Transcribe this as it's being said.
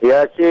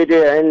يا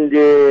سيدي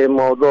عندي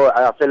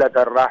موضوع صلة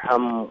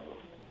الرحم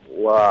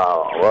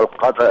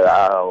والقطع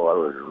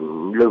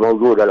اللي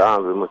موجود الآن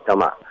في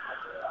المجتمع،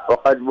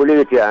 وقد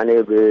بليت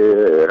يعني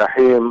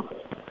برحيم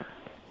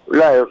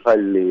لا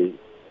يصلي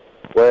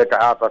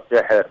ويتعاطى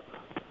السحر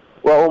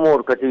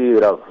وأمور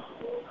كثيرة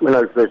من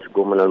الفسق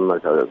ومن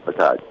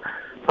الفساد،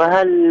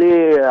 فهل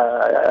لي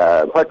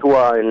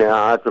فتوى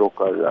إني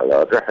أترك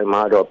الرحم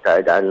هذا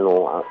وابتعد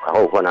عنه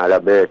خوفا على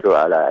بيته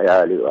وعلى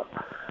عيالي؟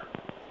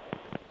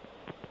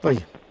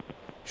 طيب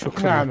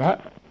شكرا. نعم،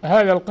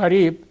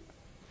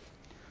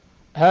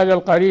 هذا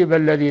القريب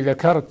الذي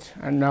ذكرت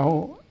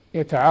أنه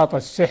يتعاطى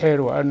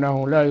السحر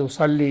وأنه لا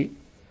يصلي،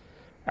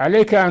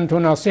 عليك أن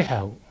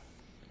تناصحه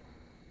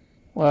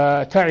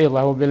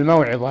وتعظه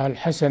بالموعظة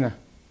الحسنة،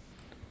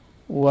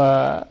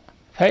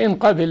 فإن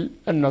قبل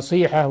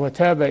النصيحة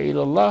وتاب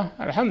إلى الله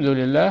الحمد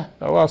لله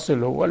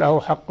فواصله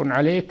وله حق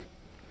عليك،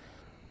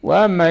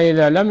 وأما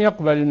إذا لم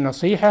يقبل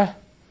النصيحة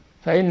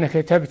فإنك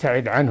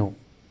تبتعد عنه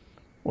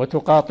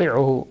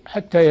وتقاطعه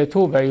حتى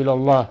يتوب إلى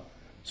الله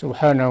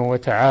سبحانه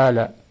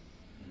وتعالى.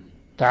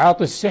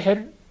 تعاطي السحر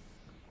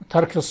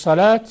وترك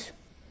الصلاة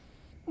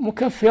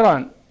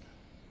مكفران،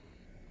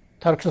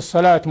 ترك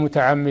الصلاة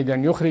متعمدا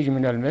يخرج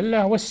من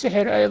الملة،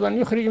 والسحر أيضا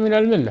يخرج من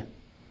الملة،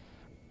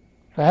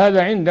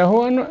 فهذا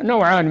عنده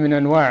نوعان من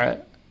أنواع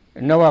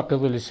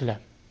نواقض الإسلام.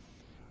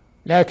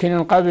 لكن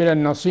إن قبل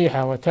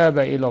النصيحة وتاب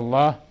إلى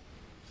الله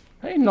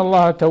فإن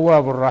الله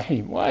تواب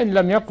رحيم، وإن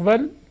لم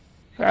يقبل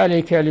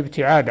فعليك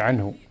الابتعاد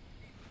عنه.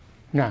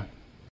 نعم.